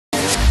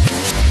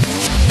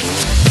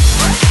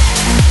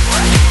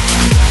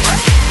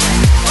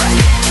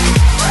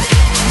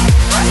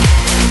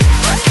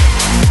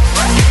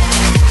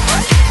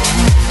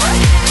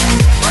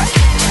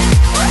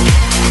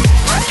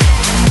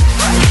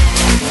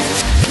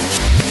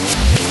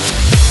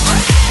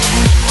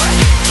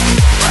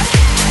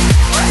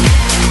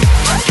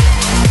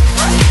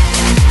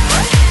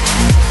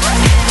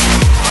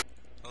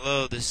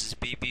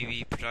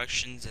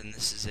Productions, and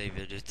this is a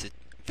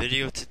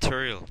video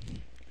tutorial.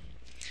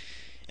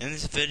 In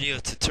this video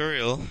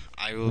tutorial,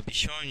 I will be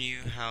showing you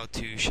how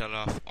to shut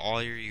off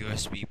all your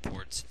USB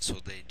ports so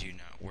they do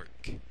not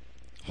work.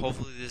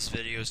 Hopefully this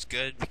video is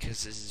good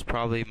because this is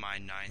probably my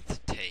 9th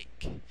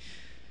take.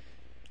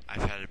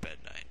 I've had a bad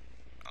night.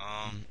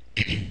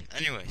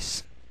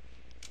 Anyways,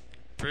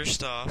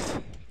 first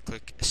off,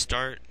 click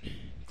Start,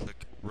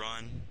 click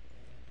Run,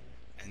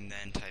 and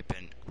then type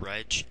in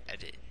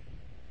regedit.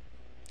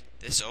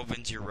 This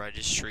opens your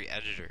registry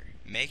editor.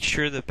 Make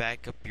sure to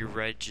back up your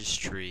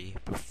registry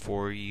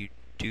before you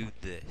do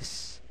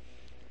this.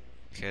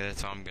 Okay,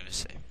 that's all I'm going to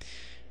say.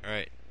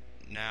 Alright,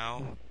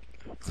 now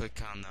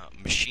click on the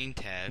Machine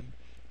tab,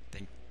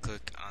 then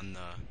click on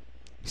the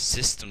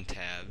System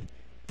tab,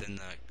 then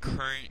the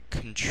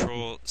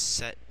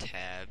CurrentControlSet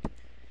tab,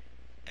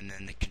 and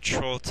then the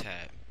Control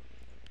tab.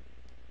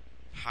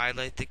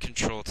 Highlight the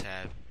Control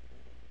tab,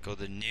 go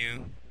to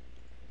New,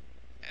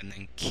 and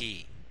then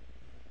Key.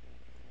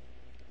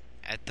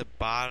 At the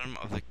bottom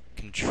of the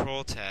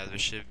Control tab, there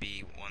should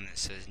be one that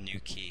says New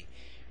Key.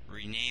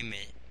 Rename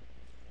it,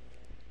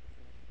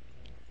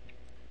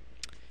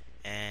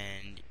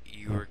 and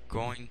you are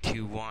going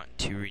to want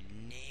to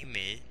rename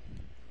it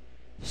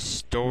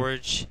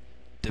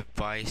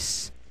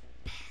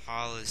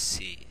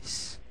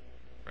StorageDevicePolicies.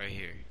 Right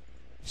here,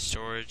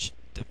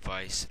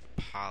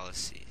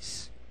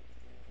 StorageDevicePolicies.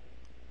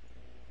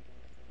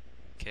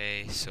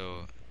 Okay,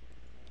 so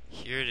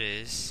here it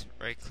is.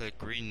 Right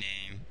click,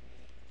 rename.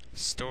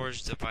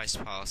 Storage device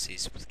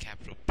policies with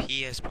capital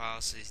P as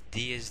policies,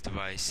 D as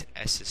device,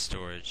 S as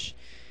storage.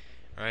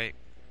 Alright,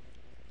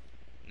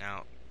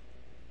 now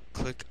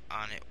click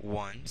on it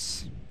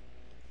once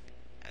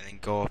and then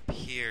go up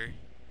here,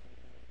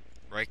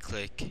 right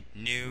click,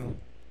 new,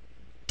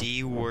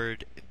 D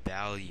word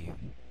value.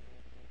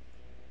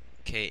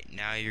 Okay,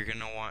 now you're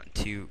going to want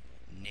to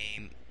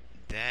name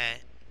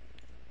that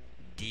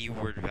D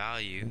word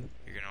value,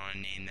 you're going to want to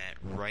name that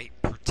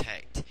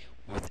WriteProtect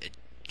with a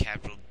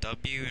capital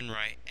W in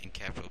write and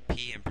capital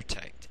P in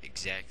protect,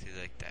 exactly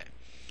like that.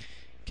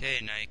 Okay,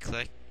 now you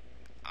click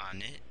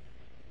on it,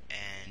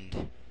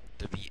 and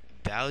the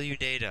value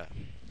data,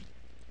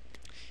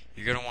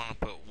 you're going to want to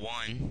put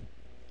 1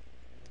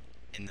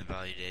 in the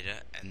value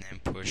data and then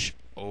push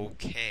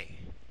OK.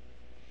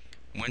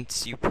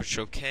 Once you push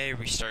OK,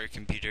 restart your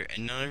computer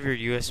and none of your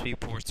USB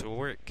ports will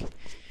work.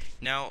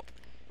 Now,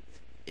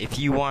 if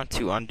you want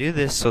to undo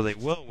this so they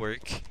will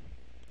work,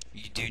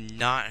 you do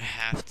not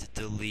have to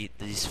delete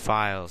these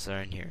files that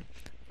are in here.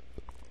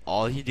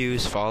 All you do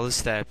is follow the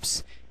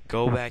steps,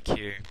 go back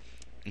here,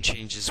 and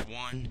change this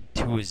 1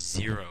 to a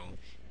 0.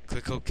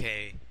 Click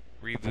OK,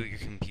 reboot your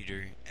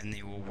computer, and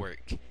they will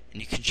work.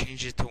 And you can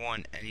change it to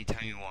 1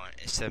 anytime you want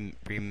instead of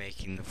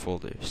remaking the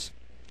folders.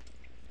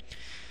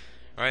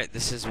 Alright,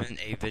 this has been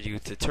a video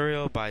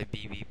tutorial by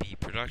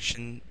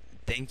BBBProduction.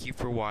 Thank you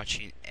for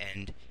watching,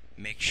 and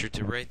make sure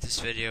to rate this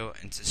video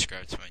and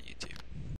subscribe to my YouTube.